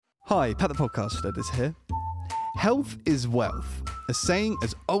Hi, Pat the Podcast Editor here. Health is wealth, a saying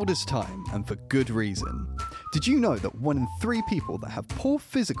as old as time and for good reason. Did you know that 1 in 3 people that have poor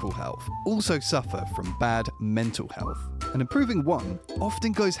physical health also suffer from bad mental health? And improving one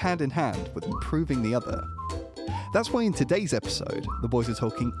often goes hand in hand with improving the other. That's why in today's episode, the boys are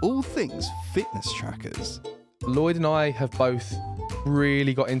talking all things fitness trackers. Lloyd and I have both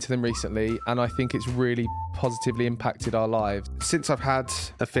really got into them recently, and I think it's really positively impacted our lives. Since I've had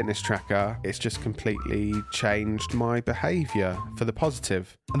a fitness tracker, it's just completely changed my behaviour for the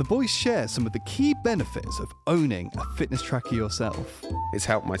positive. And the boys share some of the key benefits of owning a fitness tracker yourself. It's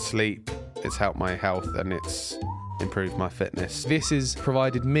helped my sleep, it's helped my health, and it's improved my fitness. This has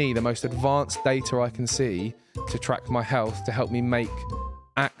provided me the most advanced data I can see to track my health to help me make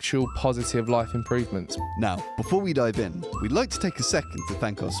actual positive life improvements. Now, before we dive in, we'd like to take a second to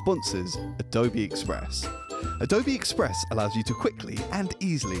thank our sponsors, Adobe Express. Adobe Express allows you to quickly and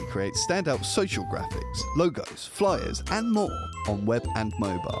easily create standout social graphics, logos, flyers, and more on web and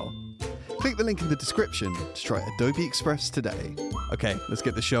mobile. Click the link in the description to try Adobe Express today. Okay, let's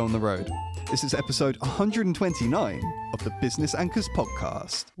get the show on the road. This is episode 129 of the Business Anchors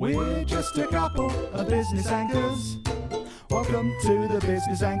podcast. We're just a couple of business anchors. Welcome to the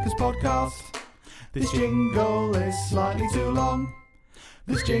Business Anchors podcast. This jingle is slightly too long.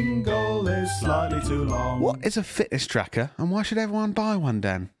 This jingle is slightly too long. What is a fitness tracker, and why should everyone buy one,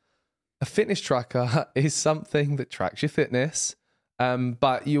 Dan? A fitness tracker is something that tracks your fitness,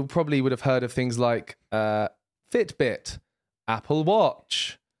 but you probably would have heard of things like Fitbit, Apple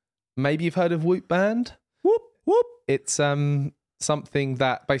Watch. Maybe you've heard of Whoop Band. Whoop, whoop. It's something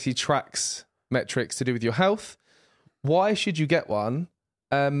that basically tracks metrics to do with your health. Why should you get one?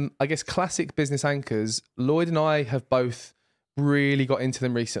 I guess classic business anchors, Lloyd and I have both really got into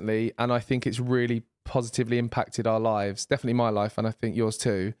them recently, and I think it's really positively impacted our lives. Definitely my life, and I think yours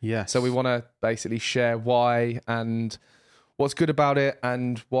too. Yes. So we want to basically share why and what's good about it,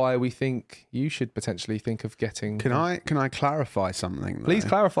 and why we think you should potentially think of getting. Can I clarify something, though? Please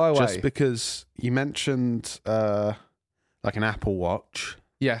clarify away. Just because you mentioned like an Apple Watch.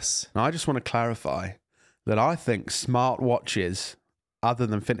 Yes. And I just want to clarify that I think smartwatches, other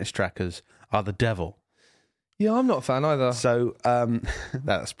than fitness trackers, are the devil. Yeah, I'm not a fan either. So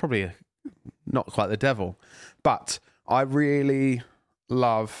that's probably not quite the devil. But I really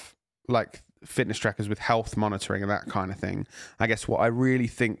love like fitness trackers with health monitoring and that kind of thing. I guess what I really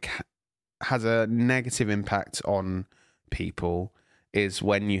think has a negative impact on people is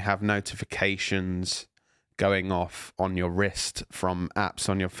when you have notifications going off on your wrist from apps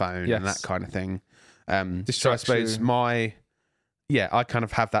on your phone and that kind of thing. So I suppose I kind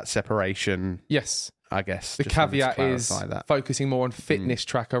of have that separation. Yes. I guess. The caveat is focusing more on fitness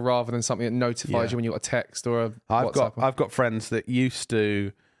tracker rather than something that notifies you when you got a text or a WhatsApp. I've got friends that used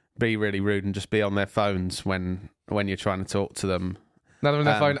to be really rude and just be on their phones when you're trying to talk to them. Now they're on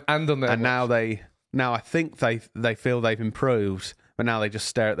their phone and on their watch. Now I think they feel they've improved, but now they just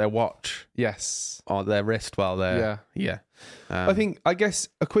stare at their watch. Yes. Or their wrist while they're... Yeah. I guess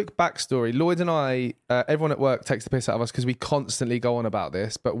a quick backstory. Lloyd and I, everyone at work takes the piss out of us because we constantly go on about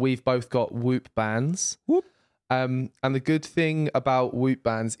this, but we've both got Whoop bands. Whoop. And the good thing about Whoop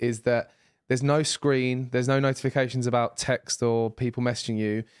bands is that there's no screen, there's no notifications about text or people messaging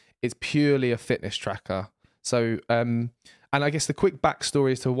you. It's purely a fitness tracker. So, and I guess the quick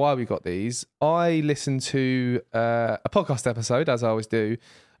backstory as to why we got these, I listened to a podcast episode, as I always do,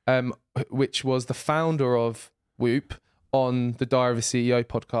 which was the founder of Whoop on the Diary of a CEO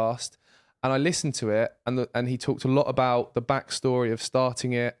podcast, and I listened to it, and he talked a lot about the backstory of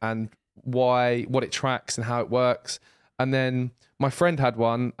starting it and what it tracks and how it works. And then my friend had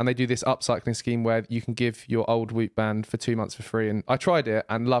one, and they do this upcycling scheme where you can give your old Whoop band for 2 months for free. And I tried it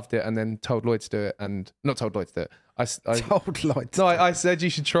and loved it, and then told Lloyd to do it, and not told Lloyd to do it. I told Lloyd. No, I said you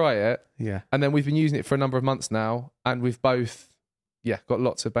should try it. Yeah, and then we've been using it for a number of months now, and we've both. Yeah, got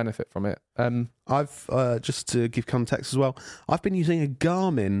lots of benefit from it. I've just to give context as well, I've been using a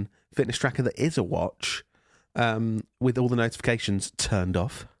Garmin fitness tracker that is a watch, with all the notifications turned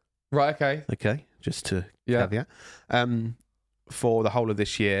off. Right. Okay. Just to caveat, for the whole of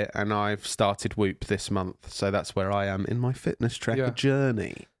this year, and I've started Whoop this month, so that's where I am in my fitness tracker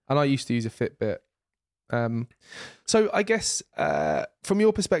journey. And I used to use a Fitbit. So I guess from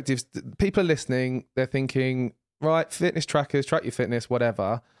your perspective, people are listening. They're thinking, right, fitness trackers, track your fitness,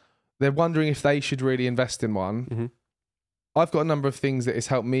 whatever. They're wondering if they should really invest in one. Mm-hmm. I've got a number of things that it's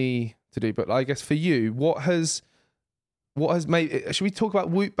helped me to do, but I guess for you, what has made? Should we talk about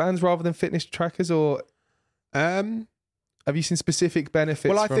Whoop bands rather than fitness trackers, or have you seen specific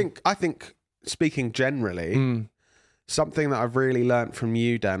benefits? Well, I think speaking generally, something that I've really learnt from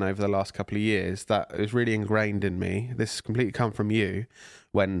you, Dan, over the last couple of years that is really ingrained in me. This has completely come from you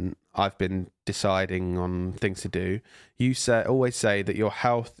when I've been deciding on things to do. You always say that your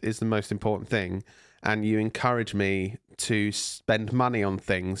health is the most important thing, and you encourage me to spend money on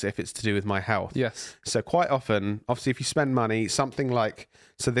things if it's to do with my health. Yes. So quite often, obviously, if you spend money, something like,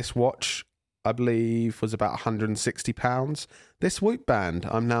 so this watch, I believe, was about £160. This Whoop band,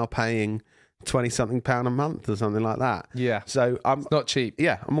 I'm now paying 20-something pound a month or something like that. Yeah. So I'm Not cheap.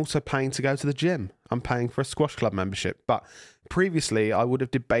 yeah, I'm also paying to go to the gym. I'm paying for a squash club membership. But previously, I would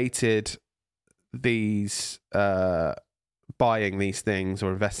have debated these buying these things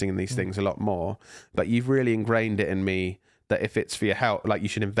or investing in these things a lot more. But you've really ingrained it in me that if it's for your health, like you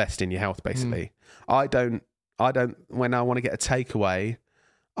should invest in your health. Basically, I don't. When I want to get a takeaway,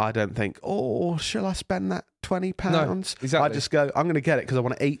 I don't think, oh, shall I spend that £20? No, exactly. I just go, I'm going to get it because I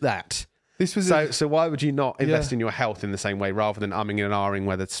want to eat that. This was So why would you not invest Yeah. in your health in the same way rather than umming and ahhing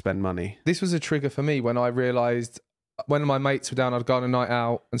whether to spend money? this was a trigger for me when I realised when my mates were down, I'd go on a night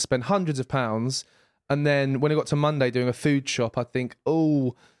out and spend hundreds of pounds. And then when it got to Monday doing a food shop, I'd think,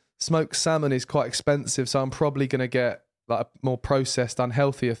 oh, smoked salmon is quite expensive. So I'm probably going to get like a more processed,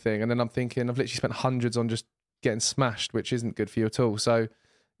 unhealthier thing. And then I'm thinking, I've literally spent hundreds on just getting smashed, which isn't good for you at all. So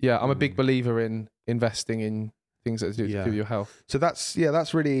yeah, I'm a big believer in investing in things that do with your health. So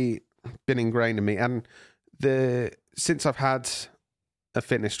that's really been ingrained in me. And since I've had a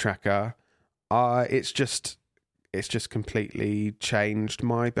fitness tracker, it's just completely changed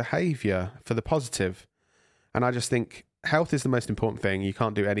my behaviour for the positive. And I just think health is the most important thing. You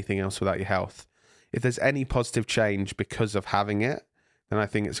can't do anything else without your health. If there's any positive change because of having it, then I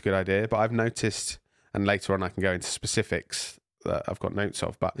think it's a good idea. But I've noticed, and later on I can go into specifics that I've got notes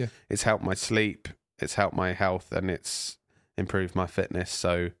of, but it's helped my sleep, it's helped my health, and it's improved my fitness.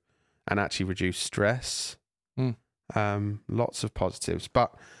 And actually reduce stress. Lots of positives.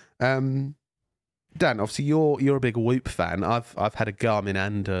 But Dan, obviously you're a big Whoop fan. I've had a Garmin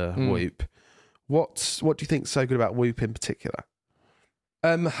and a Whoop. What do you think's so good about Whoop in particular?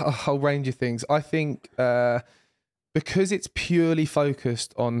 A whole range of things. I think because it's purely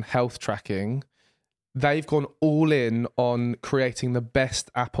focused on health tracking, they've gone all in on creating the best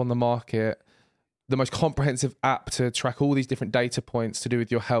app on the market, the most comprehensive app to track all these different data points to do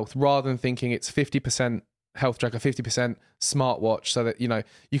with your health, rather than thinking it's 50% health tracker, 50% smartwatch, so that,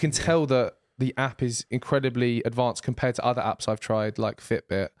 you can tell that the app is incredibly advanced compared to other apps I've tried, like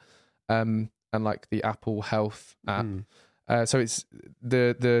Fitbit, and like the Apple Health app. So it's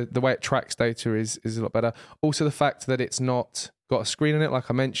the way it tracks data is a lot better. Also, the fact that it's not got a screen in it,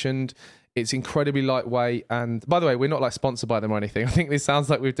 like I mentioned, it's incredibly lightweight. And by the way, we're not like sponsored by them or anything. I think this sounds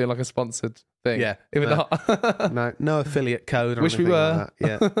like we're doing like a sponsored thing. Yeah, If we're not. no affiliate code. Or Wish we were.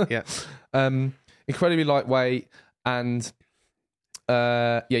 Like that. Yeah. Incredibly lightweight, and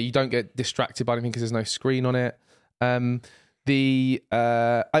you don't get distracted by anything because there's no screen on it. I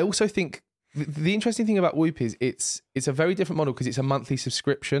also think the interesting thing about Whoop is it's a very different model because it's a monthly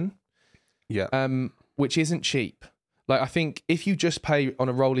subscription. Yeah. Which isn't cheap. Like, I think if you just pay on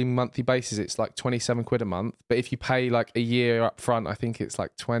a rolling monthly basis, it's like 27 quid a month. But if you pay like a year up front, I think it's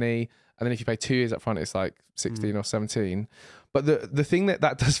like 20. And then if you pay 2 years up front, it's like 16 or 17. But the thing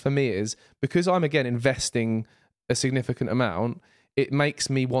that does for me is, because I'm, again, investing a significant amount, it makes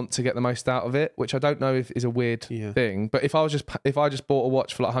me want to get the most out of it, which I don't know if is a weird thing. But if I just bought a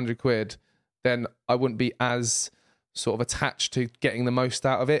watch for like 100 quid, then I wouldn't be as sort of attached to getting the most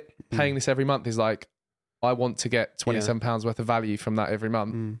out of it. Paying this every month is like, I want to get £27 worth of value from that every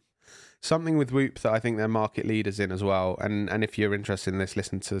month. Something with Whoop that I think they're market leaders in as well. And if you're interested in this,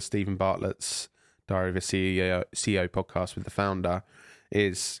 listen to Stephen Bartlett's Diary of a CEO podcast with the founder,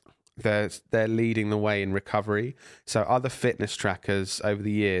 is they're leading the way in recovery. So other fitness trackers over the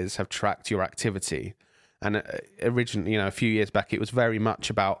years have tracked your activity. And originally, a few years back, it was very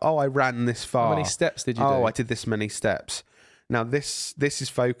much about, I ran this far. How many steps did you do? I did this many steps. Now, this is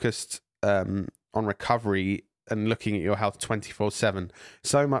focused on recovery and looking at your health 24/7.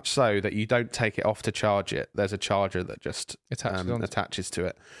 So much so that you don't take it off to charge it. There's a charger that just attaches to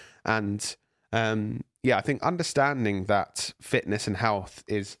it. And I think understanding that fitness and health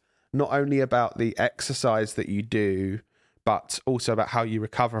is not only about the exercise that you do, but also about how you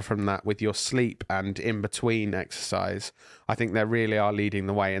recover from that with your sleep and in between exercise. I think they really are leading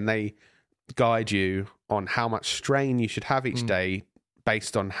the way, and they guide you on how much strain you should have each day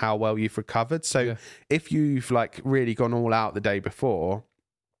based on how well you've recovered. So if you've like really gone all out the day before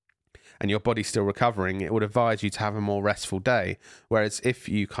and your body's still recovering, it would advise you to have a more restful day. Whereas if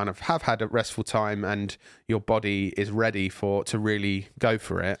you kind of have had a restful time and your body is ready to really go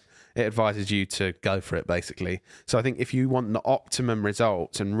for it, it advises you to go for it, basically. So I think if you want the optimum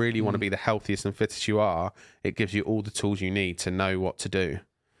results and really want to be the healthiest and fittest you are, it gives you all the tools you need to know what to do.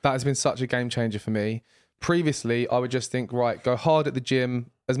 That has been such a game changer for me. Previously, I would just think, right, go hard at the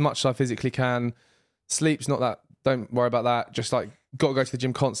gym as much as I physically can. Sleep's not that, don't worry about that. Just like, got to go to the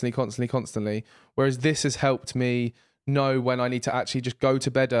gym constantly. Whereas this has helped me know when I need to actually just go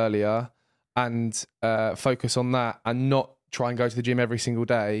to bed earlier and focus on that and not try and go to the gym every single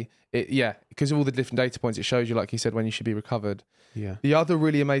day. Because of all the different data points, it shows you, like you said, when you should be recovered. Yeah. The other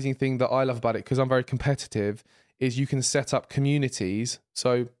really amazing thing that I love about it, because I'm very competitive, is you can set up communities.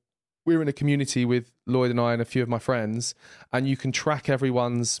 So we're in a community with Lloyd and I and a few of my friends, and you can track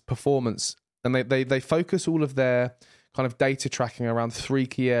everyone's performance. And they focus all of their kind of data tracking around 3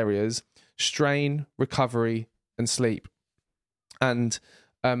 key areas: strain, recovery, and sleep. And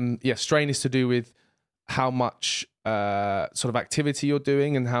strain is to do with how much sort of activity you're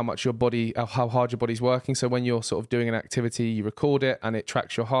doing and how hard your body's working. So when you're sort of doing an activity, you record it and it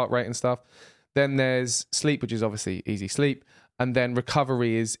tracks your heart rate and stuff. Then there's sleep, which is obviously easy sleep. And then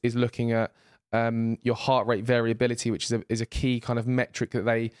recovery is looking at your heart rate variability, which is a key kind of metric that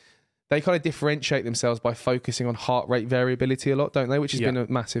they kind of differentiate themselves by focusing on heart rate variability a lot, don't they? Which has been a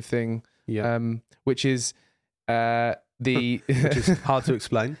massive thing. Yeah. Which is which is hard to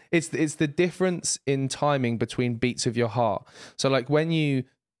explain. It's the difference in timing between beats of your heart. So like when you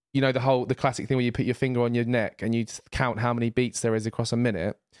know the classic thing where you put your finger on your neck and you count how many beats there is across a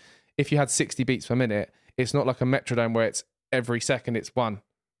minute. If you had 60 beats per minute, it's not like a metronome where it's every second it's 1,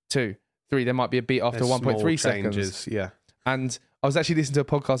 2, 3. There might be a beat after 1.3 seconds. Yeah. And I was actually listening to a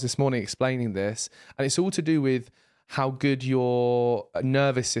podcast this morning explaining this, and it's all to do with how good your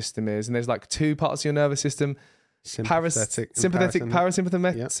nervous system is. And there's like 2 parts of your nervous system: sympathetic,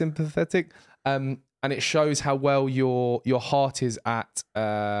 parasympathetic. Sympathetic. And it shows how well your heart is at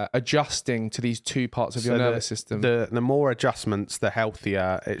adjusting to these 2 parts of your nervous system. The more adjustments, the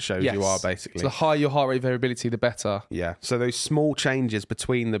healthier it shows you are, basically. So the higher your heart rate variability, the better. Yeah. So those small changes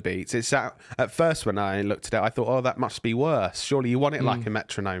between the beats. At first when I looked at it, I thought, oh, that must be worse. Surely you want it like a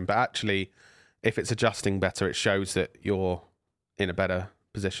metronome. But actually, if it's adjusting better, it shows that you're in a better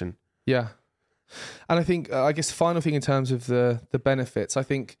position. Yeah. And I think, I guess the final thing in terms of the benefits, I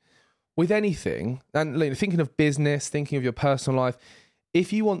think with anything, and thinking of business, thinking of your personal life,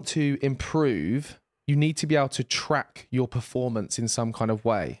 if you want to improve, you need to be able to track your performance in some kind of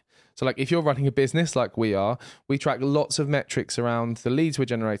way. So like if you're running a business like we are, we track lots of metrics around the leads we're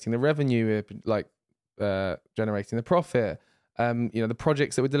generating, the revenue, generating the profit, the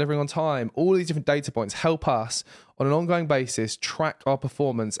projects that we're delivering on time. All these different data points help us on an ongoing basis track our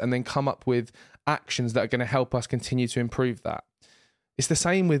performance and then come up with actions that are going to help us continue to improve that. It's the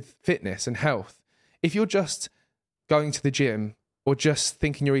same with fitness and health. If you're just going to the gym or just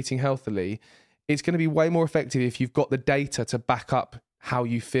thinking you're eating healthily, it's going to be way more effective if you've got the data to back up how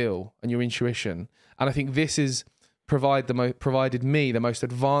you feel and your intuition. And I think this has provided me the most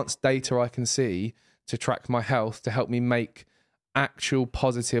advanced data I can see to track my health, to help me make actual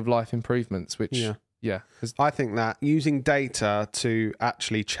positive life improvements, which I think that using data to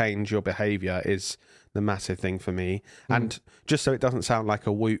actually change your behavior is the massive thing for me. And just so it doesn't sound like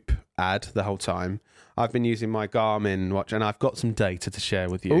a Whoop ad the whole time, I've been using my Garmin watch and I've got some data to share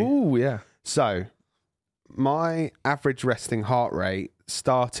with you. Oh, yeah. So my average resting heart rate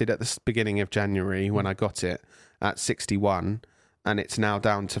started at the beginning of January when I got it at 61, and it's now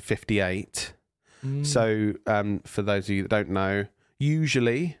down to 58. So for those of you that don't know,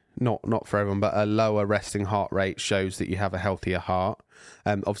 usually, not for everyone, but a lower resting heart rate shows that you have a healthier heart.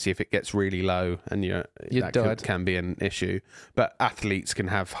 Obviously, if it gets really low, and that can be an issue. But athletes can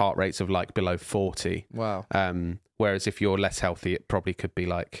have heart rates of like below 40. Wow. Whereas if you're less healthy, it probably could be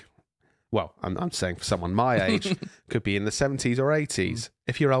like, well, I'm saying for someone my age, could be in the 70s or 80s.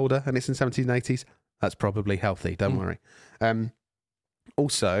 If you're older and it's in 70s and 80s, that's probably healthy. Don't worry.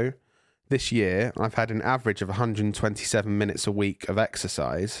 Also, this year, I've had an average of 127 minutes a week of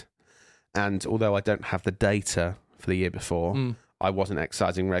exercise. And although I don't have the data for the year before, I wasn't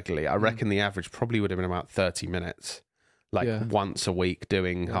exercising regularly. I reckon the average probably would have been about 30 minutes, once a week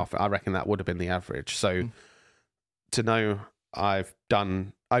doing half. I reckon that would have been the average. So to know I've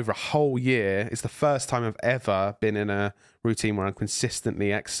done over a whole year, it's the first time I've ever been in a routine where I'm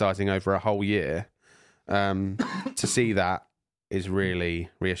consistently exercising over a whole year. To see that is really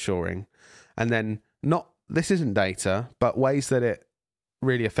reassuring. And then this isn't data, but ways that it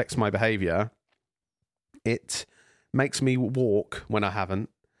really affects my behavior. It makes me walk when I haven't.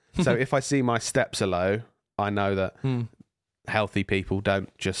 So if I see my steps are low, I know that healthy people don't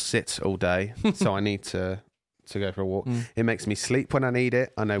just sit all day. So I need to to go for a walk. It makes me sleep when I need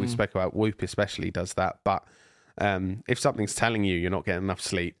it. I know we spoke about Whoop especially does that, but if something's telling you you're not getting enough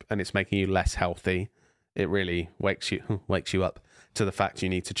sleep and it's making you less healthy, it really wakes you up to the fact you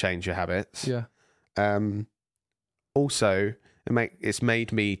need to change your habits. Yeah. Also, it's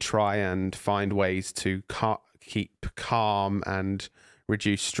made me try and find ways to keep calm and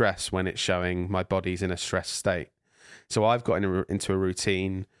reduce stress when it's showing my body's in a stressed state. So I've got into a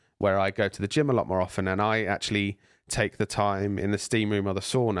routine where I go to the gym a lot more often, and I actually take the time in the steam room or the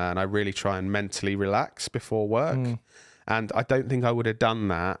sauna, and I really try and mentally relax before work. And I don't think I would have done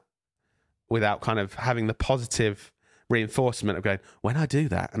that without kind of having the positive reinforcement of going, when I do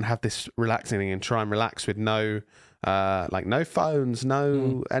that and have this relaxing and try and relax with no phones,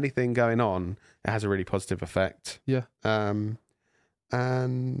 no anything going on, it has a really positive effect. Yeah.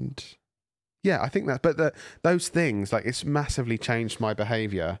 And yeah, I think that, but those things, like, it's massively changed my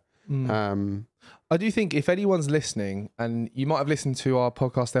behavior. I do think if anyone's listening, and you might have listened to our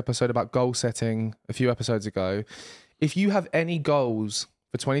podcast episode about goal setting a few episodes ago, if you have any goals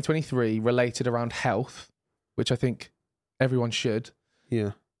for 2023 related around health, which I think everyone should,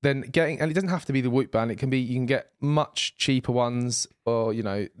 then and it doesn't have to be the Whoop band. It can be, you can get much cheaper ones, or, you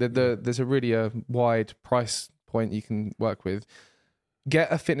know, there's a really wide price point you can work with.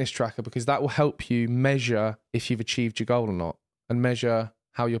 Get a fitness tracker, because that will help you measure if you've achieved your goal or not, and measure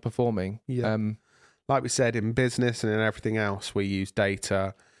how you're performing. Like we said, in business and in everything else, we use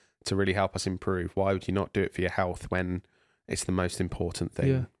data to really help us improve. Why would you not do it for your health when it's the most important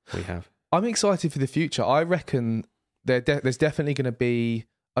thing we have? I'm excited for the future. I reckon there's definitely going to be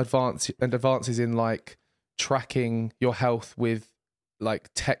advances in, like, tracking your health with, like,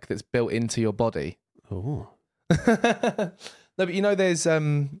 tech that's built into your body. Oh. No, but you know, there's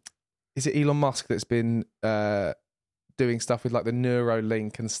is it Elon Musk that's been doing stuff with, like, the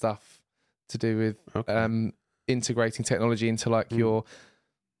Neuralink and stuff to do with integrating technology into, like, your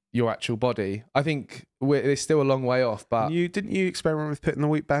actual body. I think it's still a long way off, but didn't you experiment with putting the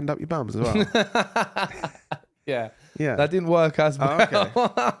Whoop band up your bum as well? yeah, that didn't work as well. Okay.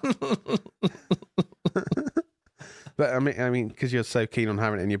 But I mean, because you're so keen on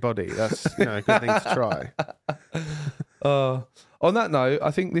having it in your body, that's, you know, a good thing to try. On that note,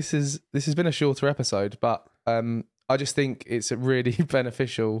 I think this has been a shorter episode, but I just think it's really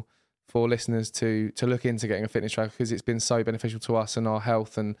beneficial for listeners to look into getting a fitness tracker, because it's been so beneficial to us and our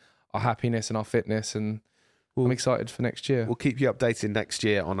health and our happiness and our fitness, and I'm excited for next year. We'll keep you updated next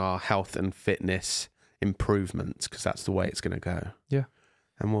year on our health and fitness improvements, because that's the way it's going to go. Yeah.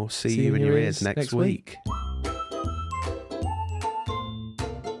 And we'll see you in your ears next week.